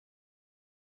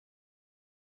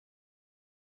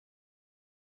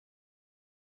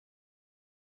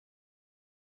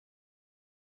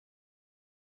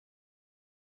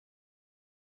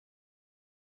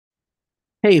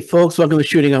Hey folks, welcome to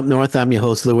Shooting Up North. I'm your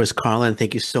host, Lewis Carlan.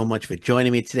 Thank you so much for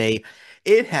joining me today.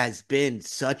 It has been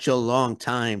such a long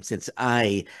time since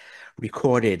I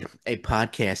recorded a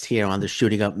podcast here on the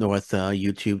Shooting Up North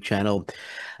YouTube channel.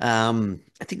 I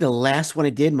think the last one I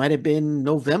did might have been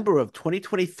November of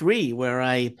 2023, where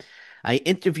I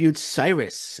interviewed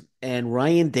Cyrus and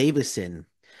Ryan Davison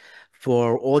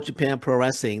for All Japan Pro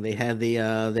Wrestling. They had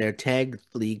their tag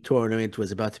league tournament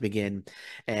was about to begin,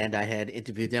 and I had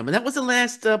interviewed them. And that was the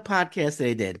last podcast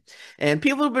they did. And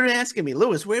people have been asking me,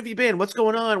 Lewis, where have you been? What's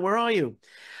going on? Where are you?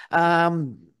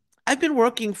 Um, I've been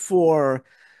working for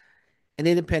an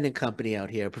independent company out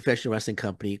here, a professional wrestling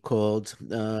company called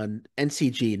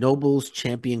NCG, Nobles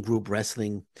Champion Group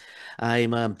Wrestling.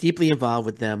 I'm deeply involved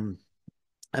with them.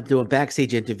 I'm doing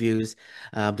backstage interviews.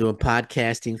 I'm doing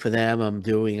podcasting for them. I'm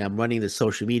running the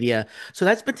social media. So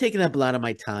that's been taking up a lot of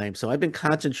my time. So I've been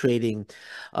concentrating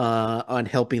on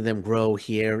helping them grow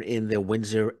here in the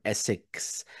Windsor,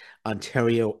 Essex,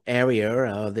 Ontario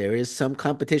area. There is some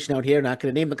competition out here. Not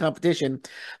going to name the competition,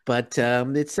 but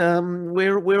it's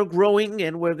we're growing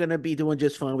and we're going to be doing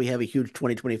just fine. We have a huge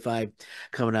 2025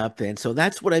 coming up, and so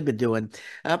that's what I've been doing.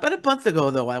 About a month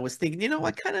ago, though, I was thinking,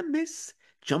 I kind of miss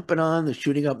jumping on the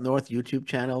Shooting Up North YouTube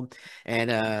channel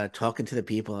and talking to the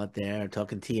people out there,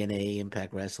 talking TNA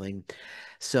Impact Wrestling.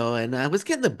 So, and I was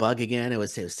getting the bug again. It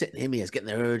was sitting in me. I was getting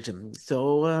the urge, and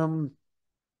so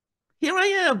here I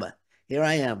am. Here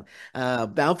I am.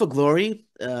 Bound for Glory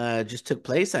just took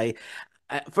place. I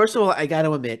first of all, I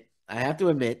have to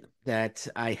admit that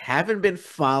I haven't been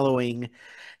following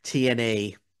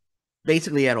TNA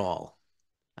basically at all.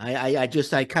 I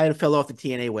kind of fell off the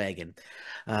TNA wagon,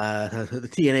 the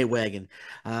TNA wagon.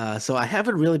 So I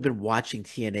haven't really been watching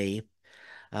TNA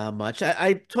much.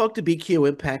 I talk to BQ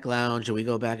Impact Lounge and we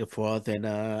go back and forth and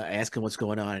ask him what's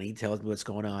going on, and he tells me what's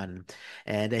going on.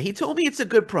 And he told me it's a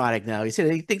good product now. He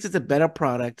said he thinks it's a better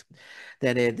product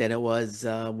than it was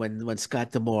when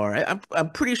Scott Demore. I'm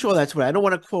pretty sure that's right. I don't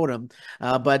want to quote him,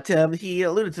 but he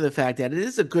alluded to the fact that it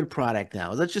is a good product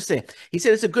now. Let's just say he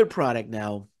said it's a good product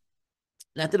now.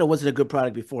 Not that it wasn't a good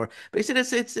product before, but he said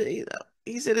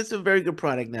he said it's a very good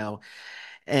product now.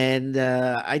 And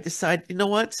I decided, you know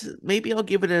what? Maybe I'll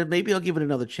give it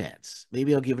another chance.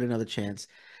 Maybe I'll give it another chance.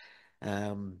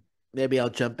 Um, Maybe I'll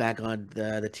jump back on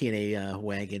the TNA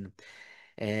wagon.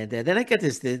 And then I got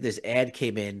this ad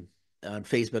came in on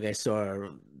Facebook. I saw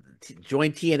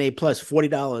join TNA Plus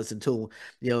 $40 until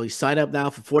you sign up now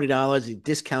for $40, a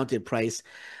discounted price.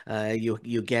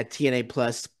 You get TNA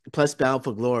plus Bound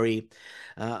for Glory,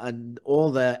 and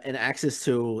and access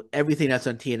to everything that's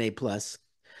on TNA Plus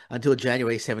until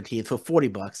January 17th for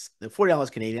 $40.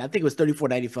 $40 Canadian. I think it was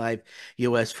 34.95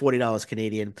 US, $40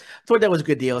 Canadian. Thought that was a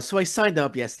good deal. So I signed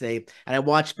up yesterday and I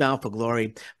watched Bound for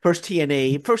Glory. First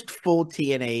full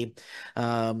TNA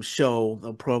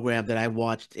show program that I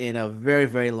watched in a very,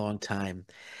 very long time.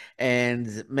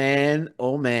 And man,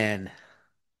 oh man,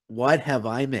 what have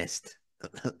I missed?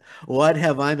 What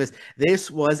have I missed?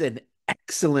 This was an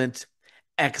excellent,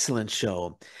 excellent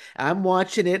show. I'm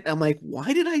watching it. I'm like,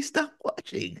 why did I stop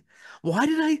watching? Why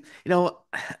did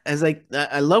as like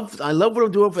I love what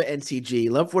I'm doing for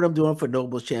NCG, love what I'm doing for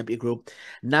Nobles Champion Group.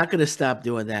 Not gonna stop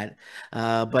doing that.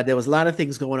 But there was a lot of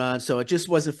things going on, so it just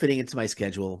wasn't fitting into my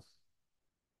schedule,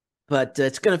 but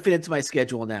it's going to fit into my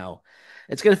schedule now.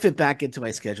 It's going to fit back into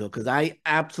my schedule because I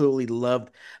absolutely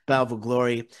loved Bound for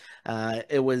Glory.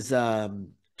 It was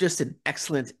just an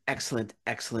excellent, excellent,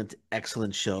 excellent,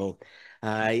 excellent show.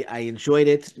 I enjoyed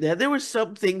it. There were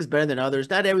some things better than others.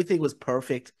 Not everything was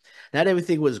perfect. Not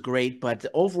everything was great, but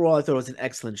overall, I thought it was an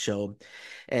excellent show.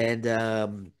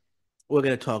 And we're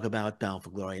going to talk about Bound for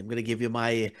Glory. I'm going to give you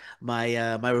my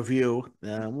review,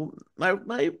 my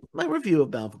review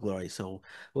of Bound for Glory. So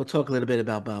we'll talk a little bit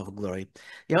about Bound for Glory.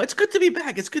 It's good to be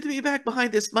back. It's good to be back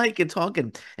behind this mic and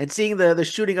talking and seeing the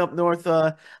Shooting Up North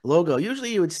logo.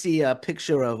 Usually you would see a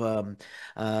picture of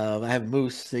I have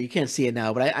Moose, so you can't see it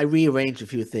now, but I rearranged a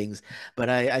few things. But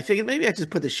I figured maybe I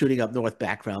just put the Shooting Up North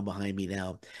background behind me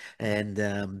now,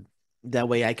 and that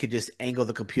way I could just angle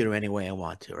the computer any way I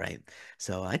want to, right?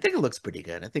 So I think it looks pretty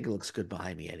good. I think it looks good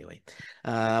behind me anyway.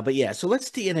 But yeah, so let's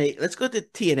go to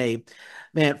TNA.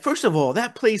 Man, first of all,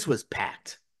 that place was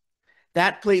packed.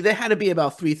 That place, there had to be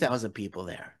about 3,000 people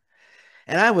there.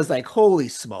 And I was like, holy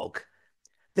smoke.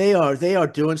 They are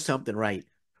doing something right.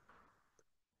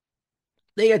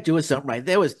 They are doing something right.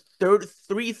 There was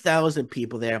 3,000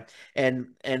 people there, and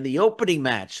the opening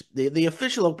match, the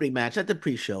official opening match, not the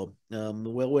pre-show. Well,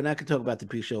 we're not going to talk about the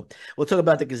pre-show. We'll talk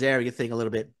about the Kazarian thing a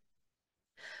little bit.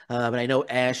 But I know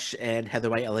Ash and Heather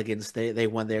White Elegance they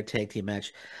won their tag team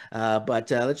match. But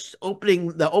let's opening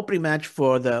the opening match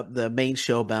for the main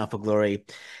show, Bound for Glory.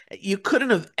 You couldn't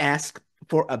have asked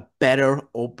for a better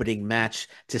opening match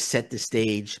to set the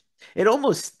stage. It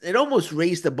almost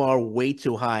raised the bar way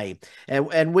too high, and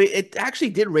it actually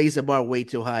did raise the bar way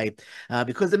too high,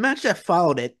 because the match that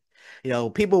followed it,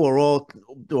 people were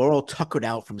all tuckered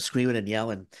out from screaming and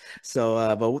yelling.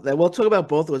 So, but we'll talk about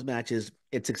both those matches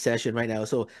in succession right now.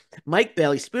 So, Mike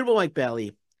Bailey, Speedball Mike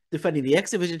Bailey, defending the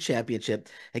X Division Championship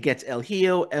against El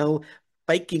Hijo El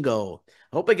Vikingo.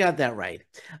 I hope I got that right.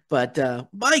 But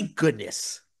my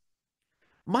goodness,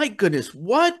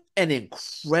 what an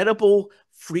incredible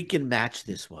freaking match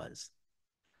this was!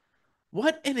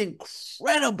 What an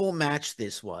incredible match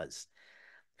this was!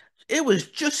 It was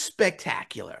just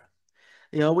spectacular.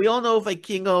 We all know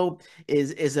Vikingo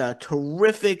is a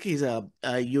terrific. He's a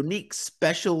unique,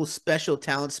 special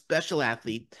talent, special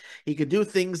athlete. He could do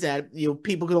things that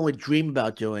people could only dream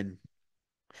about doing.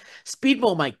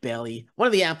 Speedball Mike Bailey, one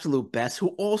of the absolute best, who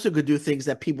also could do things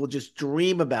that people just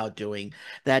dream about doing.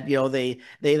 That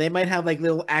they might have like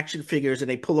little action figures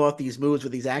and they pull off these moves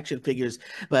with these action figures.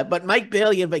 But Mike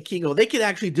Bailey and Vikingo, they could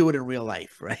actually do it in real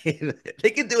life, right? They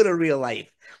can do it in real life.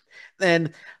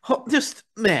 And just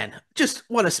man, just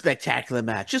what a spectacular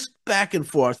match! Just back and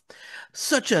forth,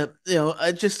 such a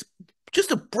just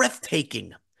a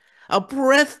breathtaking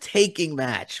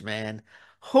match, man.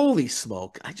 Holy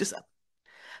smoke!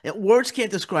 Words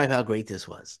can't describe how great this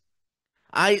was.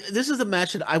 I This is a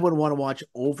match that I would want to watch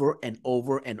over and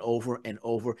over and over and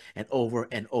over and over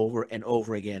and over and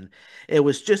over again. It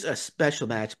was just a special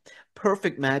match,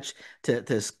 perfect match to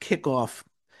kick off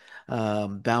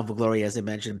Bound for Glory, as I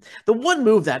mentioned. The one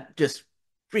move that just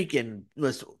freaking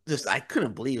was just I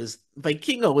couldn't believe was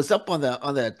Vikingo was up on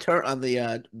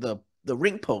the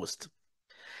ring post.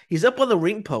 He's up on the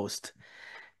ring post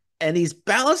and he's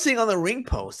balancing on the ring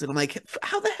post. And I'm like,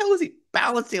 how the hell is he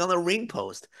balancing on the ring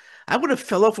post? I would have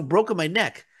fell off and broken my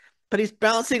neck. But he's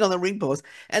balancing on the ring post,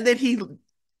 and then he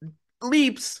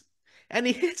leaps and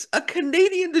he hits a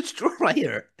Canadian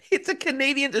destroyer. Hits a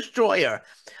Canadian destroyer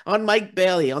on Mike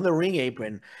Bailey on the ring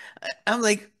apron. I'm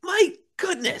like, my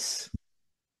goodness.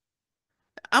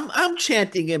 I'm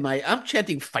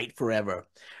chanting fight forever,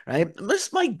 right?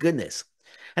 Just my goodness.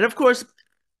 And of course,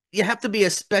 you have to be a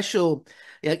special.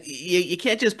 You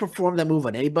can't just perform that move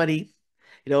on anybody.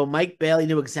 Mike Bailey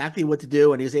knew exactly what to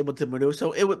do, and he was able to maneuver.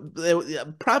 So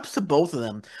props to both of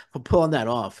them for pulling that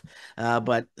off.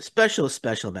 But special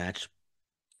match.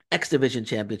 X Division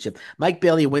Championship. Mike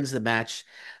Bailey wins the match.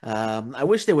 I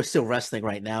wish they were still wrestling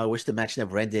right now. I wish the match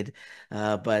never ended,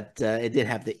 but it did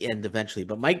have to end eventually.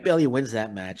 But Mike Bailey wins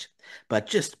that match. But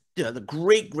just the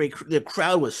great, the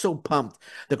crowd was so pumped.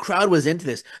 The crowd was into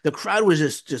this. The crowd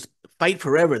was just fight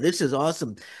forever. This is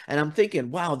awesome. And I'm thinking,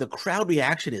 wow, the crowd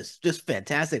reaction is just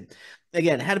fantastic.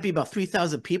 Again, it had to be about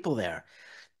 3,000 people there.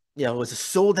 It was a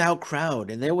sold out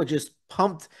crowd, and they were just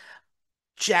pumped,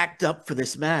 jacked up for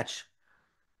this match.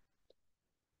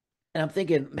 And I'm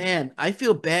thinking, man, I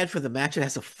feel bad for the match that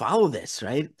has to follow this,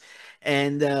 right?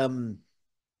 And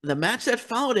the match that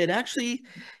followed it actually,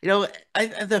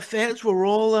 the fans were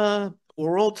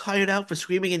all tired out for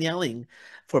screaming and yelling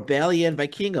for Bailey and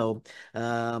Vikingo.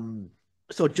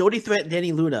 So Jody Threat and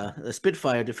Danny Luna, the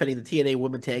Spitfire, defending the TNA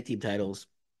Women Tag Team titles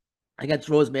against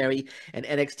Rosemary and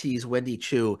NXT's Wendy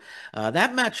Chu.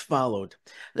 That match followed.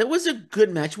 That was a good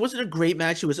match. It wasn't a great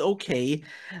match. It was okay.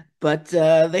 But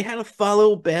they had to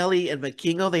follow Bailey and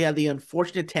Vikingo. They had the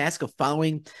unfortunate task of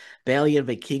following Bailey and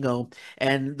Vikingo,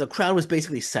 and the crowd was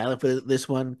basically silent for this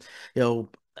one.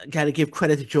 Got to give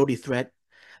credit to Jody Threat.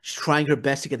 She's trying her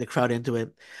best to get the crowd into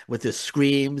it with the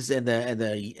screams and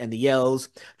the yells,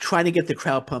 trying to get the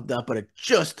crowd pumped up, but it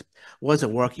just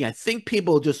wasn't working. I think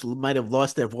people just might have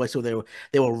lost their voice, or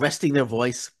they were resting their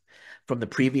voice from the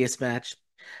previous match.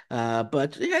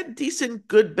 But they had decent,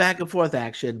 good back and forth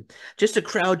action. Just the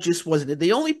crowd just wasn't.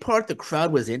 The only part the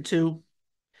crowd was into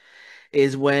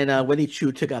is when Winnie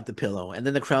Chu took out the pillow, and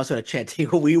then the crowd started chanting,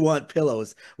 "We want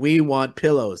pillows, we want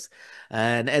pillows,"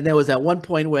 and there was at one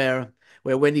point where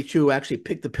Wendy Chu actually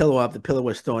picked the pillow up. The pillow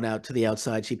was thrown out to the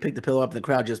outside. She picked the pillow up, and the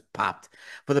crowd just popped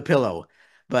for the pillow.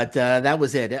 But that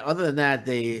was it. Other than that,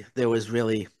 there was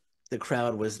really the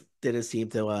crowd was didn't seem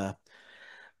to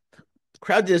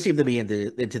crowd didn't seem to be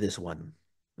into this one.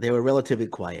 They were relatively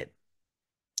quiet.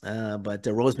 But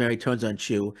Rosemary turns on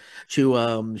Chu.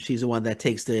 Chu, she's the one that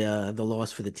takes the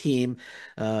loss for the team.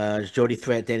 Jody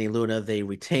Threat, Danny Luna, they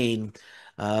retain.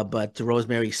 But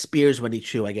Rosemary spears Wendy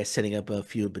Chu, I guess, setting up a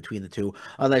feud between the two.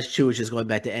 Unless Chu is just going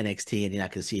back to NXT and you're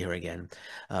not going to see her again.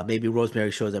 Maybe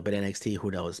Rosemary shows up at NXT, who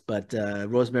knows? But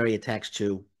Rosemary attacks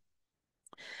Chu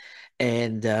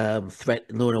and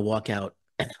threat Luna walk out,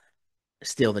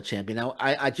 steal the champion. Now,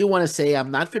 I do want to say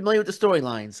I'm not familiar with the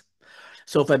storylines.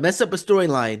 So if I mess up a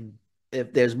storyline,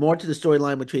 if there's more to the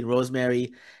storyline between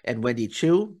Rosemary and Wendy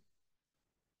Chu,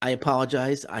 I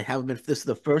apologize. I haven't been. This is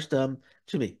the first. To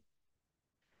me,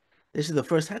 this is the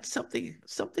first. Had something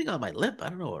on my lip. I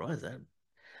don't know what it was.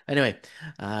 Anyway,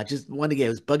 just wanted to get. It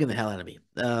was bugging the hell out of me.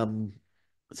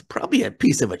 It's probably a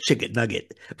piece of a chicken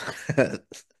nugget,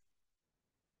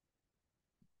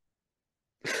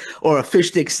 or a fish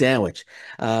stick sandwich.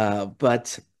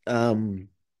 But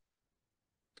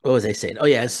what was I saying? Oh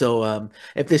yeah, so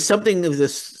if there's something of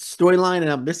this storyline and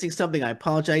I'm missing something, I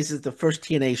apologize. It's the first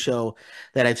TNA show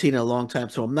that I've seen in a long time,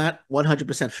 so I'm not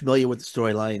 100% familiar with the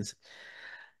storylines,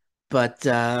 but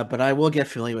I will get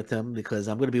familiar with them because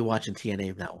I'm going to be watching TNA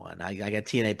from now on. I got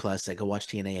TNA Plus. I can watch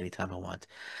TNA anytime I want.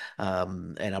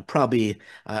 And I'll probably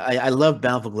I love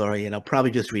Bound for Glory, and I'll probably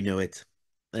just renew it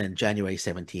on January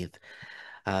 17th.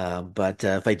 But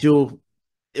if I do,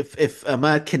 if I'm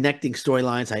not connecting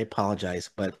storylines, I apologize.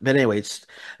 But anyway, it's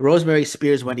Rosemary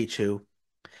Spears, Wendy Chu,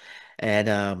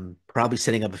 and probably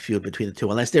setting up a feud between the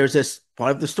two, unless there's this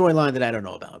part of the storyline that I don't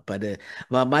know about. But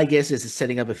my guess is it's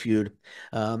setting up a feud.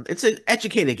 It's an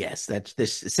educated guess that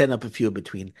this setting up a feud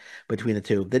between the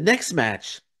two. The next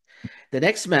match,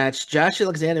 Josh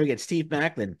Alexander against Steve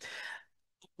Macklin.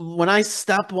 When I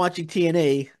stopped watching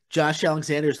TNA, Josh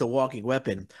Alexander is the walking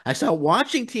weapon. I started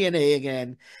watching TNA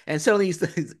again, and suddenly he's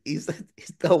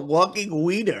the walking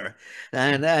wiener.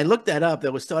 And I looked that up.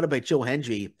 That was started by Joe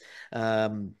Hendry.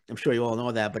 I'm sure you all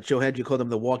know that, but Joe Hendry called him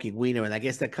the walking wiener, and I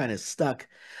guess that kind of stuck.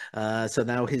 So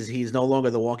now he's no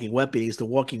longer the walking weapon; he's the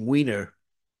walking wiener.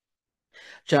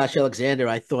 Josh Alexander,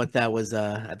 I thought that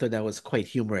was quite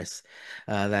humorous.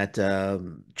 That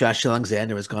Josh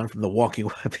Alexander has gone from the walking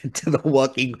weapon to the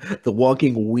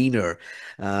walking wiener.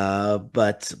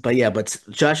 But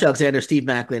Josh Alexander, Steve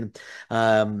Macklin,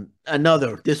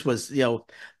 another. This was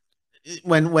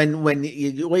when all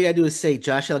you gotta do is say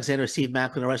Josh Alexander, Steve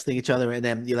Macklin are wrestling each other, and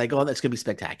then you're like, oh, that's gonna be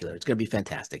spectacular. It's gonna be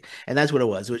fantastic, and that's what it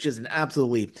was. It was just an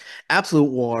absolute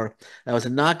war. That was a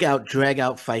knockout, drag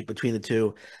out fight between the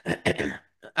two.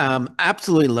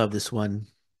 Absolutely love this one.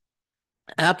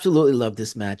 Absolutely love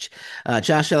this match.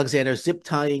 Josh Alexander zip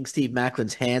tying Steve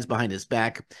Macklin's hands behind his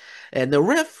back, and the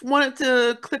ref wanted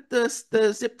to clip the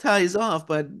zip ties off,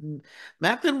 but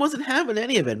Macklin wasn't having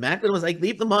any of it. Macklin was like,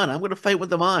 "Leave them on. I'm going to fight with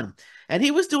them on," and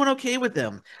he was doing okay with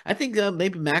them. I think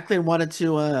maybe Macklin wanted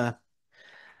to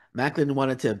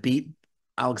beat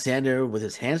Alexander with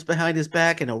his hands behind his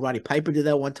back. And Roddy Piper did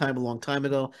that one time a long time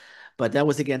ago, but that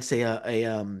was against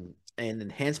an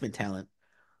enhancement talent.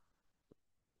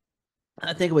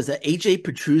 I think it was AJ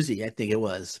Petruzzi, I think it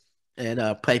was. And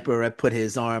Piper put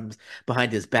his arms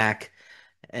behind his back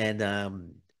and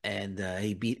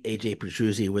he beat AJ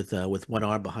Petruzzi with one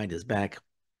arm behind his back.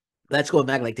 That's going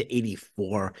back like to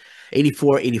 84,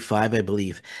 85, I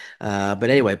believe. But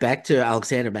anyway, back to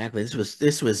Alexander Macklin.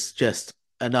 This was just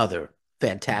another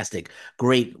fantastic,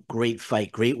 great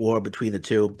fight, great war between the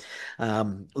two.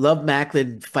 Love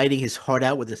Macklin fighting his heart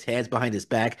out with his hands behind his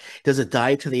back. Does a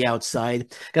dive to the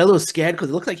outside. Got a little scared because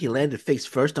it looked like he landed face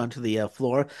first onto the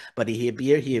floor, but he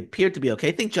appeared to be okay.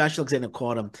 I think Josh Alexander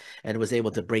caught him and was able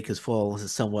to break his fall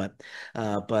somewhat.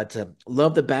 But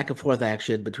love the back and forth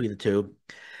action between the two.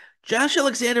 Josh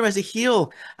Alexander as a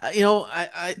heel,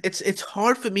 it's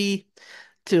hard for me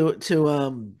to to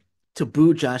um to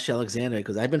boo Josh Alexander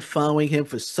because I've been following him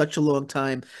for such a long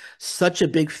time, such a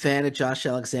big fan of Josh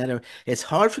Alexander. It's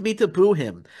hard for me to boo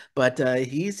him, but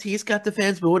he's got the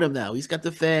fans booing him now. He's got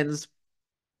the fans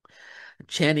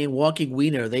chanting "Walking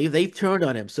Wiener." They've turned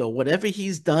on him. So whatever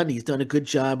he's done a good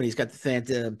job, and he's got the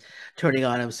fans turning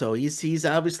on him. So he's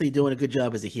obviously doing a good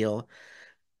job as a heel.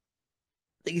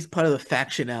 Think he's part of the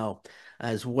faction now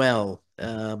as well.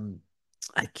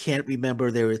 I can't remember.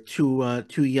 There were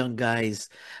two young guys.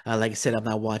 Like I said, I'm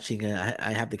not watching.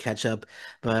 I have to catch up.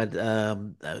 But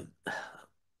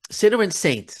Sinner and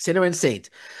Saint.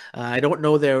 I don't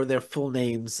know their full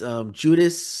names.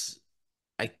 Judas.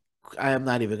 I I am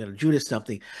not even going to Judas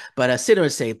something, but Sinner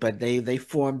and Saint. But they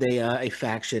formed a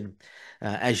faction.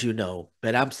 As you know,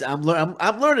 but I'm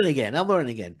learning again. I'm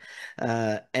learning again,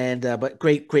 and but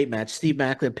great match. Steve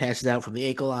Macklin passes out from the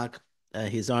ankle lock,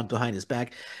 his arm behind his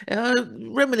back,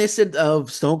 reminiscent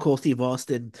of Stone Cold Steve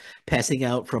Austin passing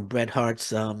out from Bret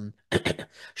Hart's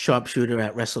sharpshooter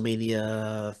at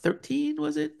WrestleMania 13,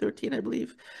 was it 13, I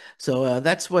believe. So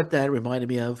that's what that reminded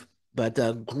me of.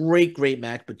 But great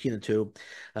match between the two.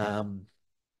 Um,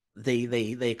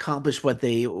 they accomplished what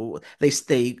they what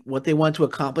they wanted to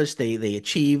accomplish. They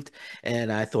achieved,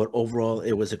 and I thought overall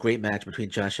it was a great match between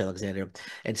Josh Alexander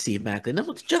and Steve Macklin.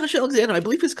 Now, Josh Alexander, I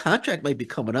believe his contract might be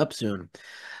coming up soon.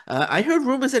 I heard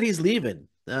rumors that he's leaving.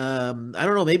 I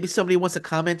don't know. Maybe somebody wants to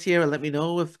comment here and let me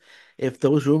know if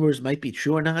those rumors might be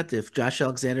true or not. If Josh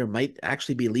Alexander might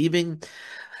actually be leaving,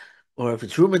 or if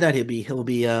it's rumored that he'll be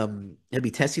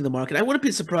testing the market. I wouldn't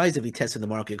be surprised if he tested the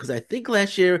market because I think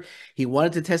last year he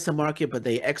wanted to test the market, but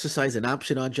they exercised an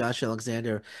option on Josh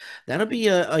Alexander. That'll be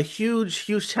a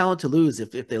huge talent to lose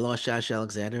if they lost Josh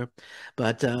Alexander.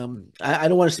 But I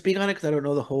don't want to speak on it because I don't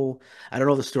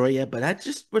know the story yet. But I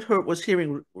just was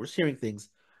hearing things.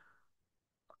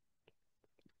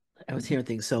 I was hearing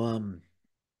things. So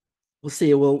we'll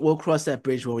see. We'll cross that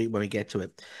bridge when we get to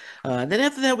it. And then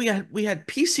after that we had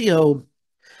PCO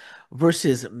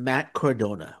versus Matt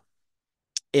Cardona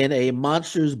in a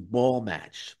Monsters Ball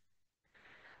match.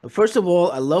 First of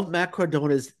all, I love Matt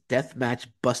Cardona's deathmatch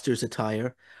Busters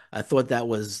attire. I thought that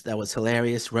was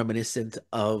hilarious, reminiscent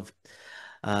of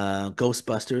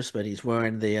Ghostbusters, but he's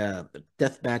wearing the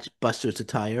deathmatch Busters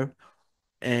attire.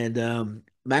 And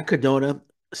Matt Cardona,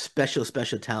 special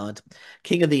talent,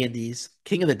 king of the Indies,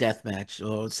 king of the deathmatch,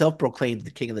 or self-proclaimed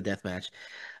the king of the deathmatch.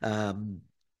 Um,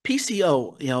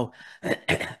 PCO,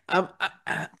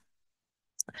 I,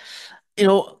 you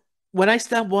know, when I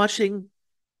stopped watching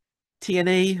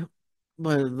TNA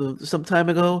some time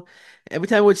ago, every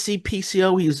time I would see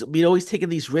PCO, we'd always taking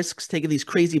these risks, taking these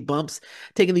crazy bumps,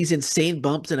 taking these insane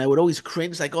bumps, and I would always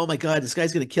cringe like, "Oh my God, this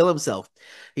guy's gonna kill himself."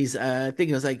 I'm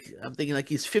thinking like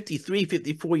he's 53,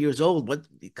 54 years old. What?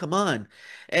 Come on.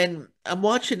 And I'm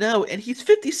watching now, and he's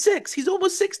 56. He's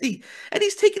almost 60, and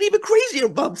he's taking even crazier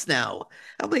bumps now.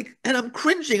 I'm like, and I'm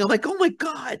cringing. I'm like, "Oh my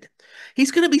God, he's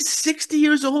gonna be 60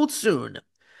 years old soon."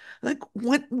 Like,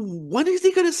 when is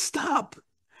he gonna stop?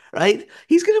 Right?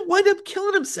 He's gonna wind up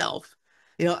killing himself.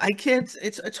 I can't.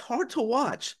 It's hard to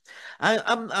watch.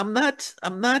 I'm not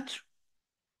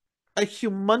a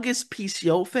humongous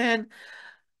PCO fan.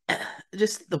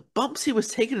 Just the bumps he was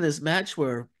taking in this match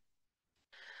were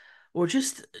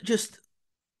just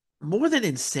more than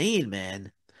insane,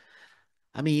 man.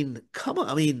 I mean, come on.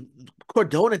 I mean,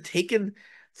 Cordona taking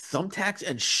thumbtacks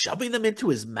and shoving them into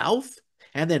his mouth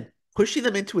and then pushing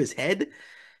them into his head.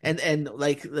 And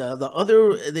like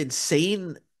the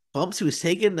insane bumps he was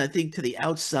taking, I think to the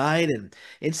outside and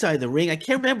inside the ring. I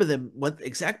can't remember them what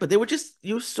exact, but they were just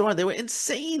you saw they were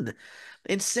insane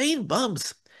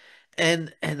bumps.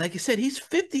 And like I said, he's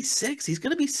 56. He's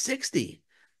gonna be 60.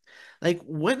 Like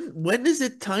when is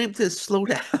it time to slow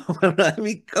down? I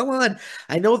mean, come on.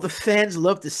 I know the fans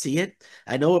love to see it.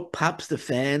 I know it pops the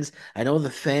fans. I know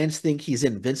the fans think he's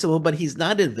invincible, but he's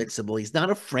not invincible. He's not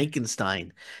a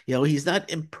Frankenstein. He's not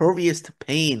impervious to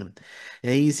pain.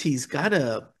 He's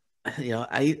gotta, you know,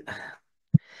 I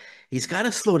he's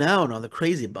gotta slow down on the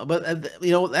crazy. But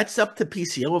that's up to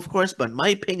PCO, of course. But my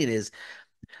opinion is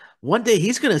one day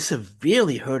he's gonna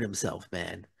severely hurt himself,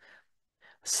 man,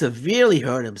 severely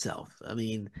hurt himself. I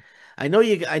mean, I know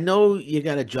you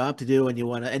got a job to do and you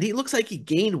want to, and he looks like he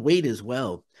gained weight as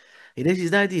well.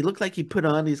 He's not, he looked like he put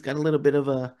on, he's got a little bit of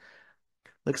a,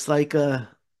 looks like,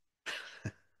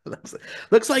 looks,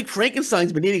 looks like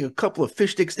Frankenstein's been eating a couple of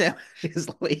fish stick sandwiches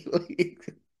lately.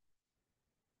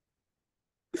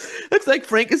 Looks like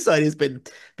Frankenstein has been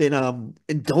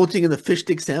indulging in the fish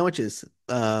stick sandwiches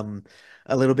a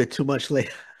little bit too much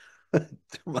late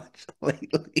too much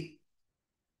lately.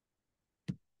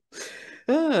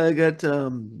 I got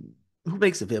who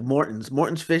makes it? Morton's.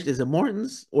 Morton's fish. Is it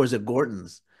Morton's or is it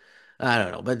Gorton's? I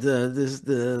don't know, but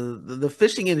the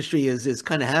fishing industry is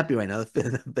kind of happy right now.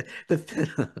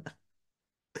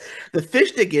 The fish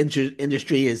stick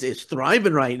industry is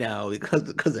thriving right now because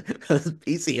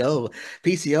PCO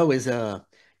is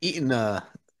eating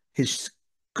his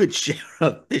good share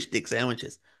of fish stick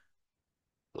sandwiches.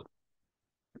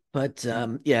 But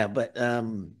yeah, but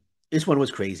this one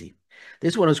was crazy.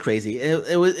 This one was crazy.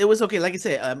 It was okay. Like I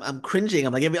say, I'm cringing.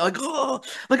 I'm like, oh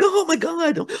my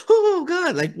God, oh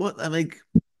God, like what? I'm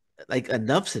like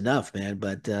enough's enough, man.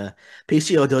 But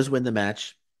PCO does win the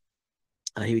match.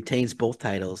 He retains both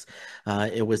titles.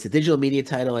 It was the digital media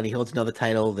title, and he holds another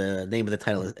title. The name of the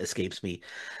title escapes me.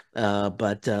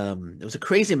 But it was a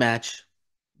crazy match.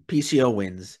 PCO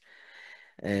wins.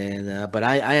 And but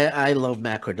I love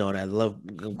Matt Cardona.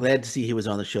 I'm glad to see he was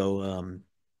on the show.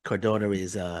 Cardona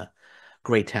is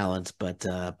great talent, but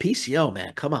PCO,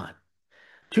 man, come on.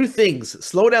 Two things.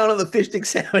 Slow down on the fish stick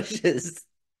sandwiches.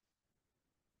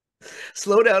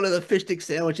 Slow down to the fish stick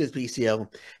sandwiches,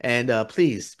 PCO, and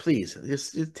please,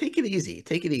 just take it easy.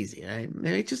 Take it easy. All right,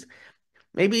 maybe just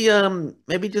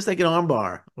like an arm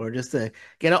bar, or just get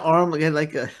an arm, get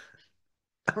like a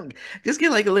just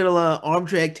get like a little arm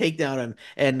drag takedown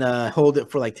and hold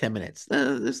it for like 10 minutes.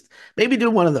 Just maybe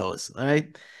do one of those. All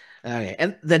right, all right.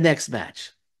 And the next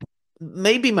match,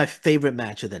 maybe my favorite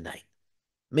match of the night.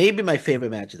 Maybe my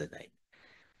favorite match of the night.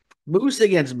 Moose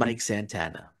against Mike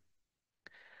Santana.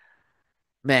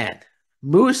 Man,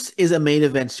 Moose is a main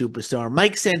event superstar.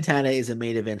 Mike Santana is a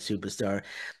main event superstar.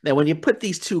 Now, when you put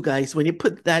these two guys, when you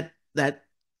put that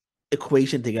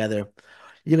equation together,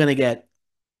 you're gonna get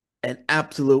an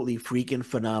absolutely freaking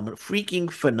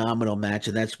phenomenal match,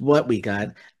 and that's what we got.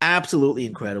 Absolutely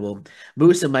incredible.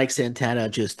 Moose and Mike Santana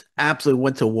just absolutely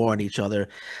went to war on each other.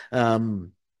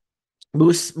 Um,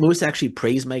 Moose actually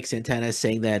praised Mike Santana,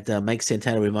 saying that Mike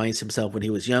Santana reminds himself when he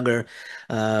was younger.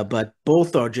 But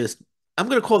both are just, I'm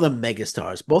going to call them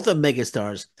megastars. Both are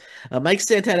megastars. Mike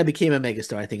Santana became a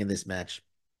megastar, I think, in this match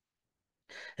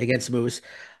against Moose.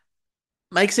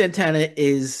 Mike Santana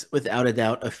is without a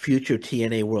doubt a future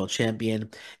TNA World Champion.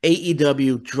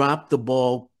 AEW dropped the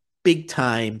ball big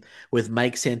time with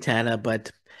Mike Santana, but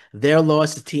their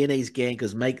loss to TNA's gain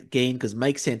because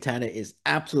Mike Santana is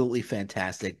absolutely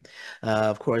fantastic.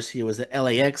 Of course, he was at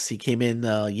LAX. He came in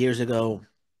years ago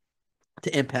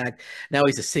to Impact. Now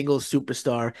he's a singles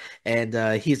superstar,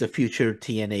 and he's a future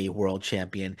TNA World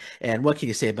Champion. And what can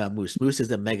you say about Moose? Moose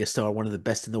is a megastar, one of the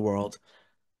best in the world,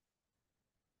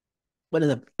 one of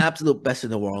the absolute best in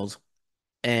the world.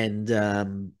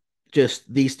 And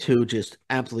just these two just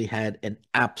absolutely had an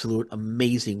absolute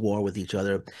amazing war with each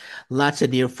other. Lots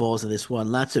of near falls in this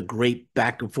one, lots of great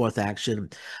back and forth action.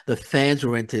 The fans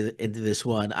were into this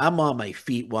one. I'm on my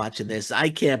feet watching this. I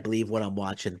can't believe what I'm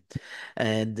watching.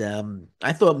 And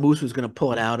I thought Moose was going to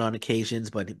pull it out on occasions,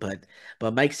 but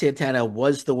Mike Santana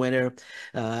was the winner.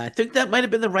 I think that might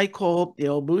have been the right call. You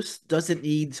know, Moose didn't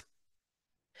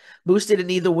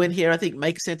need the win here. I think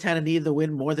Mike Santana needed the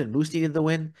win more than Moose needed the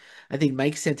win. I think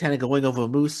Mike Santana going over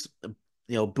Moose,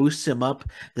 boosts him up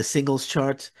the singles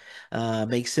chart,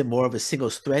 makes him more of a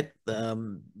singles threat,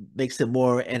 makes him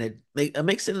more and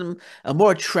makes him a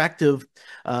more attractive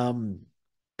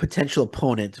potential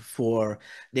opponent for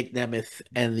Nick Nemeth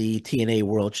and the TNA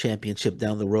World Championship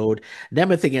down the road.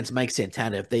 Nemeth against Mike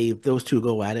Santana, if those two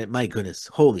go at it, my goodness,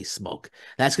 holy smoke,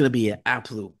 that's going to be an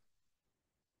absolute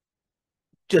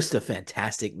just a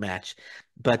fantastic match.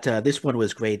 But this one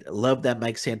was great. Love that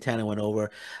Mike Santana went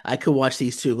over. I could watch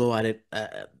these two go at it.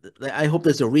 I hope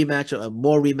there's a rematch, a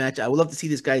more rematch. I would love to see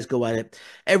these guys go at it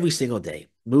every single day.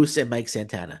 Moose and Mike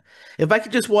Santana. If I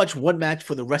could just watch one match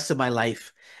for the rest of my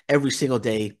life every single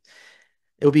day,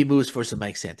 it would be Moose versus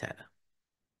Mike Santana.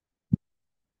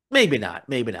 Maybe not.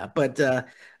 But I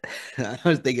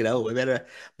was thinking, oh, we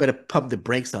better pump the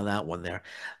brakes on that one there.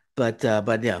 But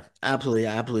yeah, absolutely,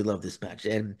 I absolutely love this match.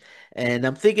 And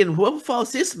I'm thinking whoever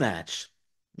follows this match,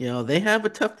 they have a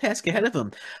tough task ahead of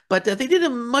them. But they did a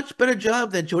much better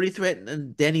job than Jody Threat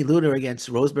and Danny Lunar against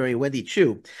Rosemary and Wendy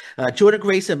Chu. Jordan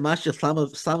Grace and Masha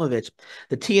Slamovich,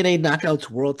 the TNA Knockouts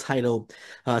World Title.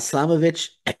 Slamovich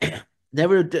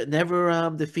never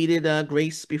defeated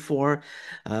Grace before.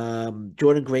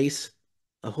 Jordan Grace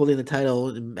holding the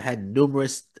title, had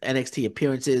numerous NXT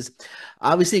appearances.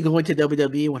 Obviously, going to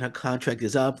WWE when her contract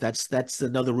is up. That's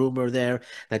another rumor there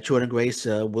that Jordan Grace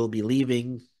will be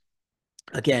leaving.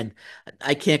 Again,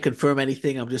 I can't confirm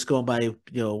anything. I'm just going by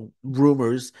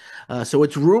rumors. So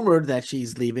it's rumored that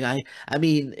she's leaving. I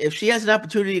mean, if she has an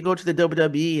opportunity to go to the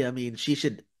WWE, I mean, she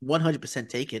should 100%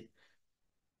 take it.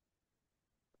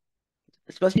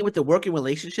 Especially with the working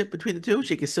relationship between the two,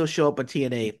 she can still show up on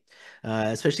TNA,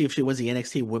 especially if she wins the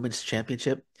NXT Women's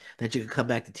Championship. Then she can come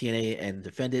back to TNA and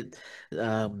defend it.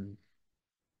 Um,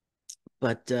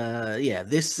 but yeah,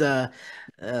 this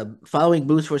following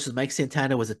Moose versus Mike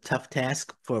Santana was a tough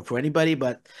task for anybody,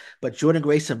 but Jordan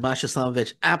Grace and Masha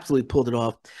Slamovich absolutely pulled it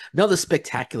off. Another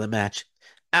spectacular match.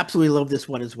 Absolutely love this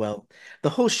one as well. The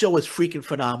whole show was freaking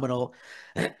phenomenal.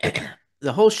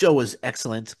 The whole show was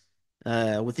excellent,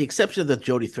 with the exception of the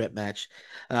Jody Threat match.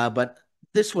 But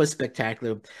this was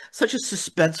spectacular. Such a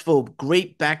suspenseful,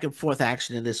 great back and forth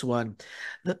action in this one.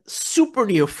 The super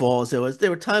near falls. There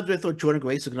were times where I thought Jordan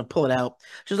Grace was going to pull it out,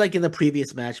 just like in the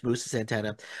previous match, Moose and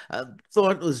Santana.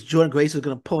 Thought it was Jordan Grace was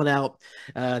going to pull it out.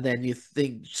 Then you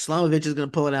think Slamovich is going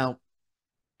to pull it out.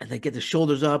 and they get the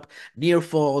shoulders up, near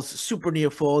falls, super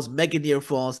near falls, mega near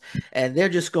falls, and they're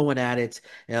just going at it,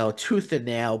 tooth and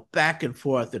nail, back and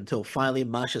forth until finally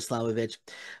Masha Slamovich,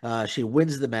 she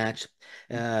wins the match,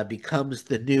 becomes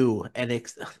the new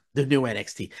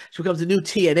NXT. She becomes the new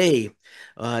TNA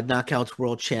Knockouts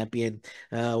World Champion.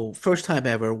 First time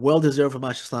ever, well deserved for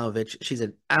Masha Slamovich. She's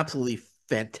an absolutely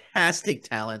fantastic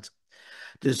talent,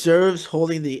 deserves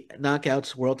holding the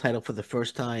Knockouts World title for the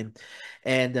first time.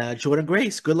 And Jordan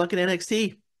Grace, good luck in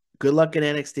NXT. Good luck in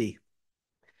NXT.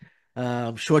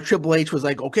 I'm sure Triple H was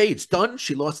like, okay, it's done.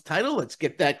 She lost the title. Let's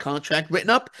get that contract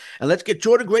written up and let's get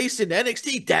Jordan Grace in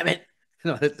NXT. Damn it.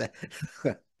 No,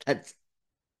 that's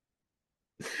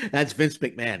that's Vince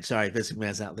McMahon. Sorry, Vince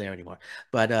McMahon's not there anymore.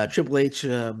 But Triple H,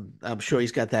 I'm sure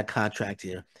he's got that contract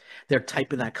here. They're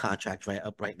typing that contract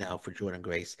right now for Jordan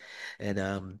Grace,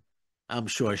 and I'm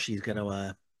sure she's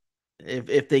gonna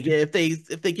if they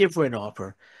give her an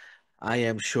offer, I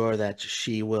am sure that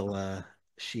she will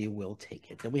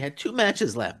take it. And we had two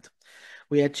matches left.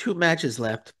 We had two matches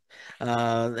left.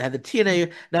 Had the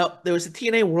TNA. Now there was the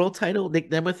TNA World Title, Nick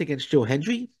Nemeth against Joe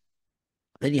Hendry.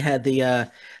 Then you had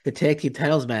the tag team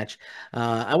titles match.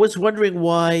 I was wondering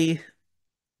why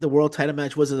the world title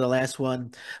match wasn't the last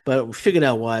one, but we figured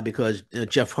out why because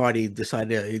Jeff Hardy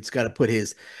decided he's got to put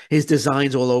his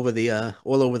designs all over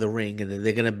the ring, and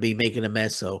they're gonna be making a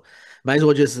mess. So might as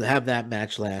well just have that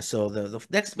match last. So the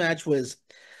next match was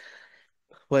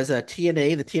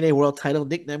TNA, the TNA World Title,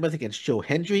 Nick Nemeth against Joe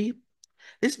Hendry.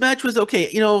 This match was okay.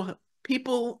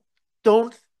 People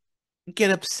don't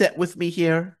get upset with me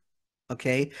here.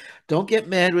 Okay, don't get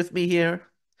mad with me here.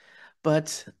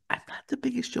 But I'm not the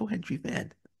biggest Joe Hendry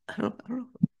fan. I don't know.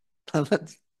 I'm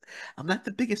not, I'm not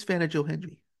the biggest fan of Joe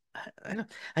Hendry. I don't.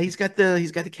 He's got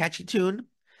the catchy tune.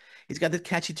 He's got the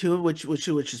catchy tune, which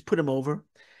has put him over.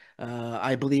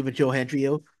 I believe in Joe Hendry.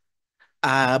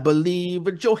 I believe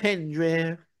in Joe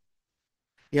Hendry.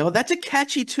 That's a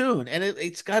catchy tune, and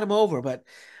it's got him over. But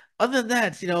other than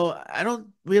that, I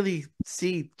don't really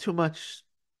see too much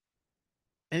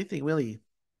anything really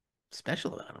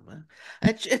special about him, man.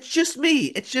 It's just me.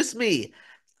 It's just me.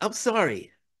 I'm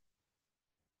sorry.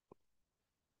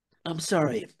 I'm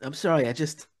sorry. I'm sorry.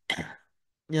 It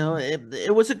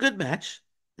was a good match.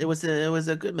 It was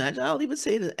a good match. I'll even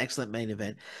say an excellent main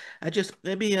event. I just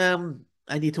maybe I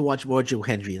need to watch more Joe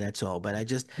Hendry. That's all. But I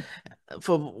just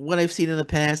from what I've seen in the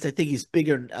past, I think he's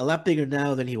bigger, a lot bigger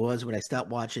now than he was when I stopped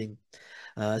watching.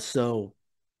 So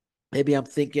maybe I'm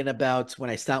thinking about when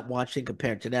I stopped watching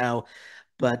compared to now.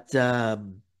 But I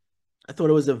thought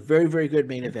it was a very, very good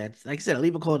main event. Like I said, I'll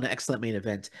even call it an excellent main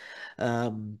event.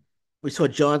 Um, we saw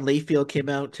John Layfield came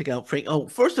out, took out Frank. Oh,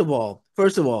 first of all,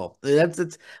 let's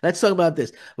talk about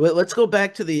this. Let's go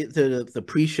back to the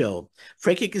pre-show.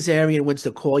 Frankie Kazarian wins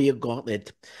the Call Your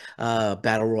Gauntlet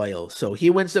Battle Royal. So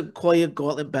he wins the Call Your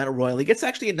Gauntlet Battle Royal. He gets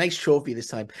actually a nice trophy this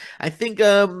time. I think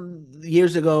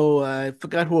years ago, I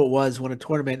forgot who it was, won a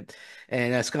tournament,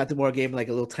 and Scott D'Amore gave him like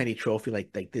a little tiny trophy,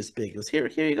 like this big. He goes, here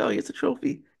you go, here's a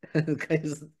trophy. The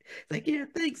guy's like, yeah,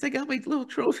 thanks. I got my little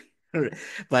trophy.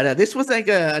 But this was like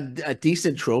a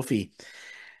decent trophy.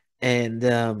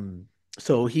 And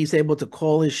so he's able to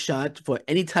call his shot for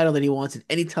any title that he wants at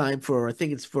any time for I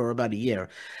think it's for about a year.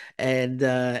 And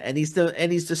he's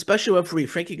the special referee.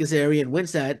 Frankie Kazarian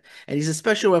wins that, and he's a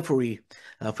special referee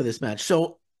for this match.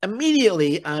 So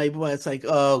immediately I was like,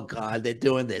 oh God, they're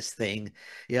doing this thing.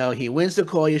 He wins the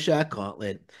call your shot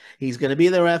gauntlet. He's going to be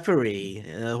the referee.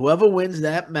 Whoever wins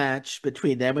that match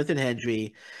between Nemeth and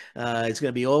Hendry is going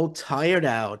to be all tired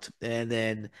out, and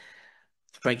then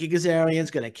Frankie Kazarian's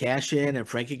going to cash in, and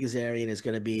Frankie Kazarian is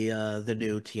going to be the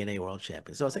new TNA World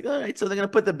Champion. So I was like, all right, so they're going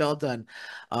to put the belt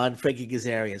on Frankie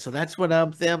Kazarian. So that's what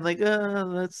I'm thinking. I'm like,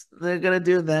 they're going to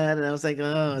do that. And I was like,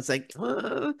 oh, it's like,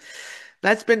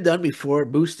 that's been done before.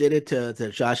 Moose did it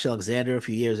to Josh Alexander a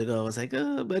few years ago. I was like,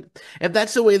 but if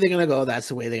that's the way they're going to go, that's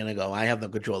the way they're going to go. I have no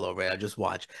control over it. I'll just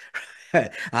watch.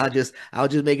 I'll just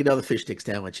make another fish stick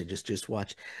sandwich and just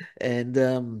watch. And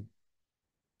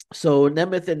so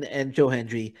Nemeth and Joe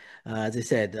Hendry, as I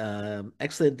said,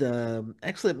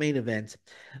 excellent main event.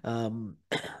 Um,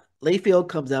 Layfield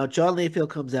comes out. John Layfield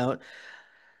comes out,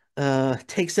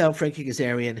 takes out Frankie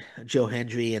Kazarian, Joe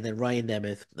Hendry, and then Ryan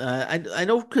Nemeth. I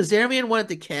know Kazarian wanted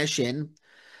to cash in.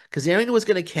 Kazarian was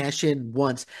going to cash in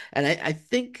once, and I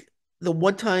think the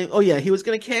one time, oh yeah, he was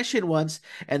going to cash in once,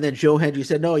 and then Joe Hendry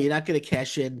said, "No, you're not going to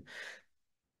cash in.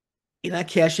 You're not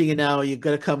cashing it now. You're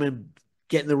gonna come and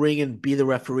get in the ring and be the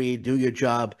referee, do your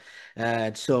job."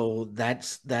 So that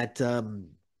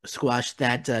squashed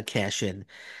that cash in.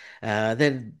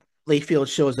 Then Layfield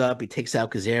shows up. He takes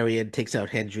out Kazarian, takes out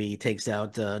Hendry, takes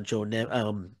out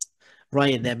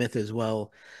Ryan Nemeth as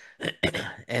well.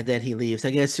 And then he leaves.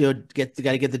 I guess you'll got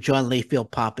to get the John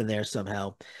Layfield pop in there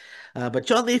somehow. But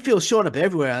John Layfield's showing up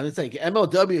everywhere. I mean, it's like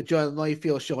MLW John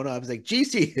Layfield showing up. It's like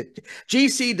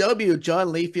GCW John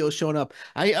Layfield showing up.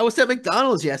 I was at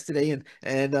McDonald's yesterday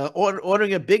and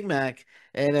ordering a Big Mac,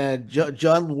 and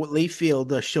John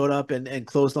Layfield showed up and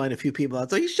clotheslined a few people out.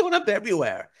 So he's showing up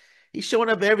everywhere. He's showing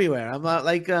up everywhere. I'm not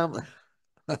like I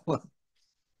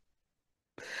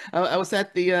was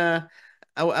at the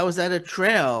I was at a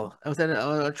trail. I was at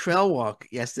a trail walk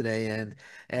yesterday,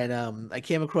 and I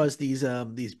came across these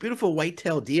beautiful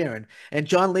white-tailed deer, and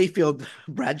John Layfield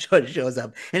Bradshaw shows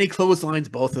up, and he clotheslines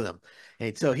both of them.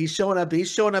 And so he's showing up. He's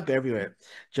showing up everywhere.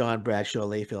 John Bradshaw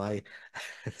Layfield. I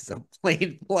some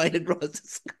plane flying across the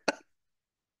sky.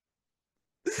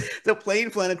 The plane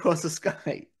flying across the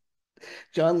sky.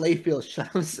 John Layfield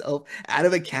shot himself out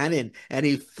of a cannon and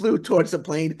he flew towards the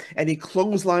plane and he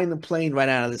clotheslined the plane right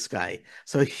out of the sky.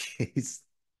 So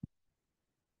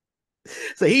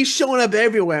he's showing up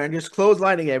everywhere and just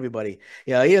clotheslining everybody.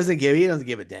 He doesn't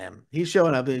give a damn. He's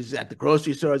showing up. He's at the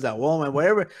grocery stores, at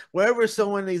Walmart, wherever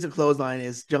someone needs a clothesline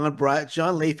is. John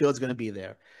Layfield's going to be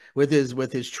there with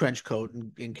his trench coat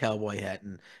and cowboy hat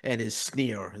and his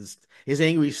sneer, his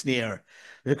angry sneer.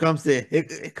 Here comes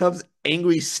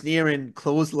angry sneering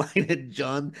clothesline at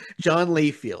John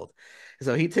Layfield.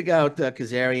 So he took out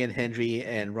Kazarian, Hendry,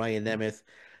 and Ryan Nemeth,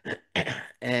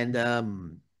 and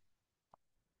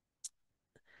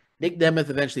Nick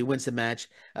Nemeth eventually wins the match.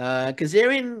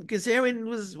 Kazarian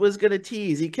was gonna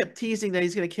tease. He kept teasing that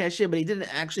he's gonna cash in, but he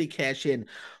didn't actually cash in,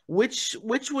 which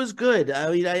was good.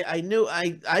 I mean, I knew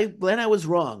I'm glad I was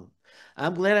wrong.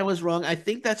 I'm glad I was wrong. I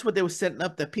think that's what they were setting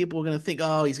up, that people were gonna think,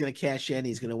 oh, he's gonna cash in,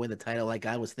 he's gonna win the title, like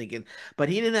I was thinking, but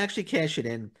he didn't actually cash it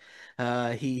in.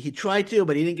 He tried to,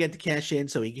 but he didn't get to cash in,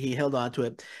 so he held on to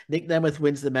it. Nick Nemeth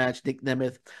wins the match. Nick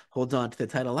Nemeth holds on to the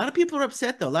title. A lot of people are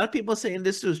upset though. A lot of people are saying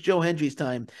this was Joe Hendry's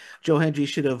time. Joe Hendry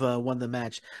should have won the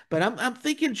match. But I'm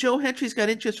thinking Joe Hendry's got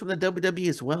interest from the WWE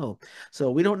as well. So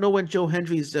we don't know when Joe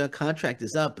Hendry's contract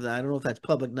is up. I don't know if that's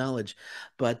public knowledge,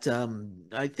 but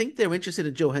I think they're interested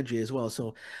in Joe Hendry as well.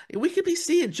 So we could be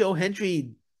seeing Joe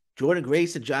Hendry, Jordan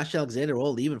Grace, and Josh Alexander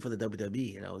all leaving for the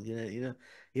WWE.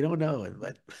 You don't know,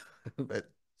 but but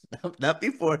not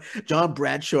before John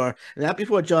Bradshaw, not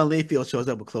before John Layfield shows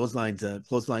up with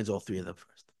clotheslines all three of them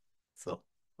first. So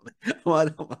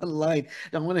I'm online.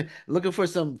 I'm looking for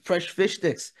some fresh fish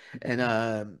sticks, and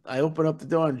I open up the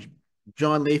door, and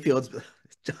John Layfield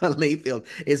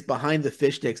is behind the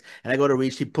fish sticks, and I go to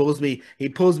reach. He pulls me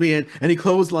in, and he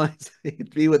clotheslines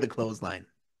me with the clothesline.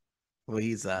 Well,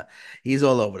 he's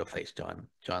all over the place, John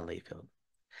Layfield.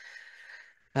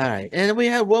 All right, and we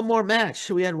had one more match.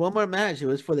 We had one more match. It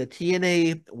was for the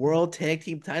TNA World Tag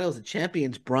Team Titles. The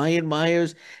champions Brian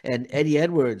Myers and Eddie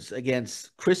Edwards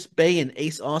against Chris Bay and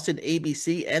Ace Austin,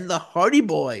 ABC, and the Hardy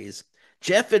Boys,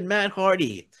 Jeff and Matt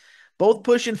Hardy, both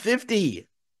pushing 50.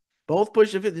 Both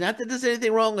pushing 50. Not that there's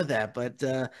anything wrong with that, but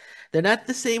they're not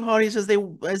the same Hardys as they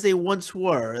once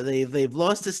were. They've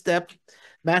lost a step.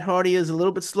 Matt Hardy is a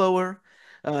little bit slower.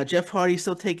 Jeff Hardy's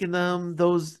still taking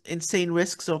those insane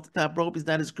risks off the top rope. He's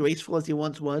not as graceful as he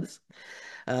once was.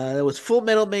 There was Full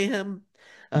Metal Mayhem.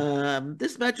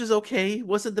 This match was okay. It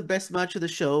wasn't the best match of the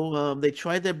show. They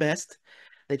tried their best.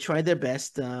 They tried their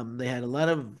best. They had a lot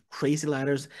of crazy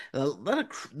ladders. A lot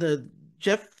of the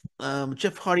Jeff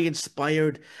Hardy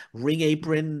inspired ring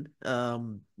apron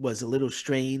was a little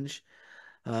strange,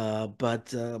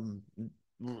 but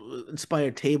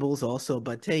inspired tables also.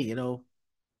 But hey,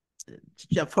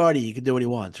 Jeff Hardy, you can do what he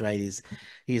wants, right?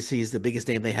 He's the biggest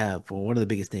name they have, or one of the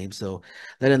biggest names. So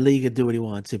let him league and do what he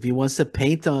wants. If he wants to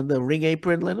paint on the ring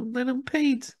apron, let him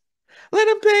paint. Let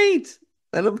him paint.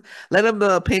 Let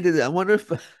him paint it. I wonder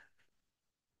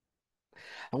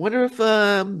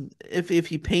if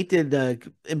he painted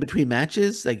in between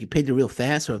matches, like he painted real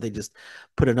fast, or if they just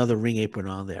put another ring apron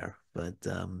on there. But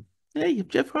hey,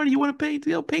 Jeff Hardy, you want to paint?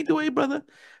 Paint away, brother.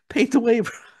 Paint away,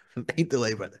 paint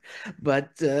away, brother.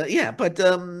 But yeah, but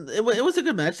it was a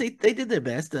good match. They did their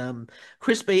best.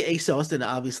 Chris Bay, Ace Austin,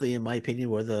 obviously, in my opinion,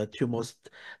 were the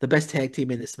best tag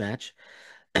team in this match.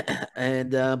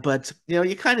 And but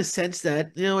you kind of sense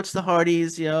that it's the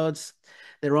Hardys.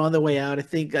 They're on their way out. I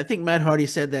think Matt Hardy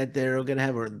said that they're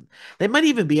gonna they might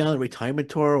even be on a retirement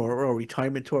tour, or a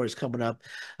retirement tour is coming up.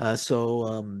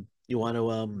 So you want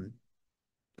to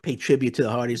pay tribute to the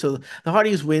Hardys. So the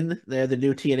Hardys win. They're the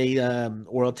new TNA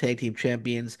World Tag Team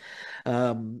Champions.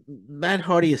 Matt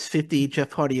Hardy is 50.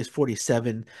 Jeff Hardy is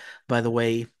 47. By the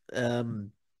way.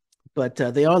 but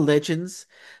they are legends,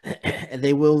 and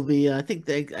they will be. I think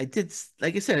I did,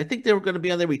 like I said, I think they were going to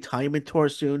be on their retirement tour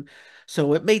soon,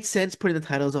 so it made sense putting the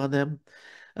titles on them.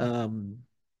 Um,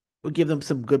 would give them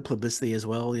some good publicity as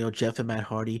well. Jeff and Matt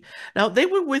Hardy. Now they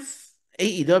were with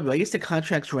AEW. I guess the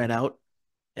contracts ran out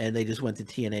and they just went to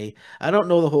TNA. I don't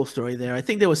know the whole story there. I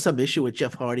think there was some issue with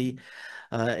Jeff Hardy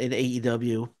in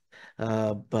AEW.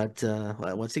 But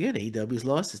once again, AEW's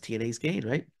loss is TNA's gain,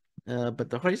 right?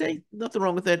 But the Hardys, hey, nothing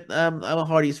wrong with it. I'm a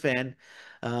Hardys fan.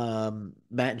 Matt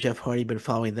and Jeff Hardy been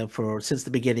following them for since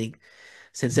the beginning,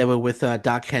 since they were with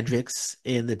Doc Hendricks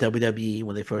in the WWE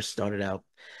when they first started out.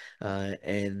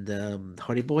 And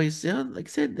Hardy Boys, yeah, like I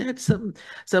said, they had some.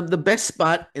 The best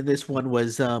spot in this one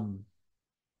was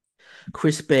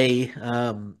Chris Bay,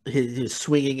 his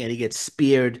swinging and he gets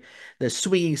speared. The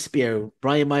swinging spear.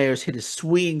 Brian Myers hit a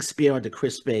swinging spear onto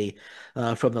Chris Bay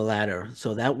from the ladder.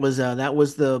 So that was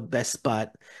the best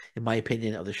spot, in my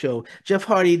opinion, of the show. Jeff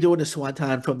Hardy doing the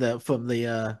swanton from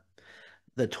the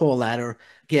tall ladder.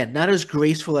 Again, not as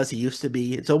graceful as he used to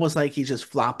be. It's almost like he's just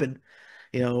flopping.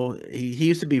 He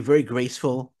used to be very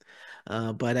graceful.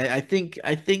 But I think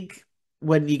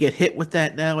when you get hit with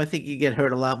that now, I think you get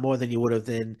hurt a lot more than you would have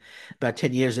been about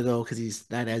 10 years ago because he's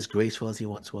not as graceful as he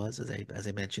once was, as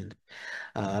I mentioned.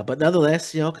 But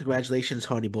nonetheless, congratulations,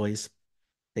 Hardy Boys.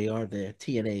 They are the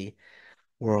TNA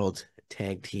World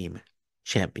Tag Team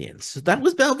Champions. So that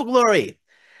was Bound for Glory.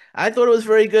 I thought it was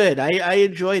very good. I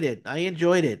enjoyed it. I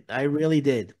enjoyed it. I really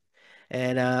did.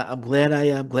 And I'm glad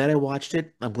I watched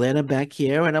it. I'm glad I'm back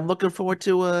here, and I'm looking forward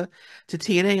to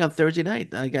TNA on Thursday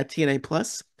night. I got TNA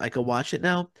Plus. I can watch it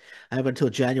now. I have until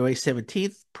January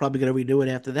 17th. Probably gonna renew it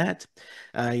after that.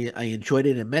 I enjoyed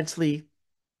it immensely,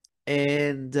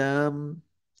 and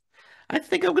I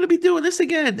think I'm gonna be doing this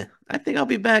again. I think I'll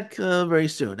be back very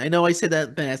soon. I know I said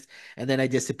that fast, and then I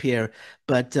disappear,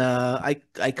 but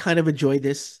I kind of enjoyed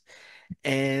this,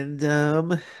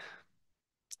 and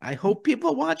I hope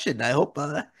people are watching. I hope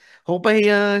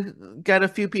I got a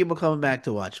few people coming back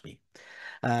to watch me.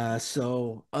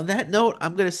 So on that note,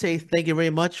 I'm gonna say thank you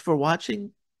very much for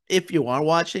watching. If you are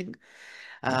watching,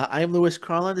 I'm Lewis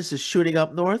Carlin. This is Shooting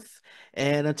Up North,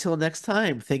 and until next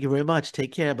time, thank you very much.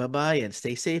 Take care. Bye bye, and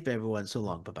stay safe, everyone. So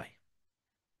long. Bye bye.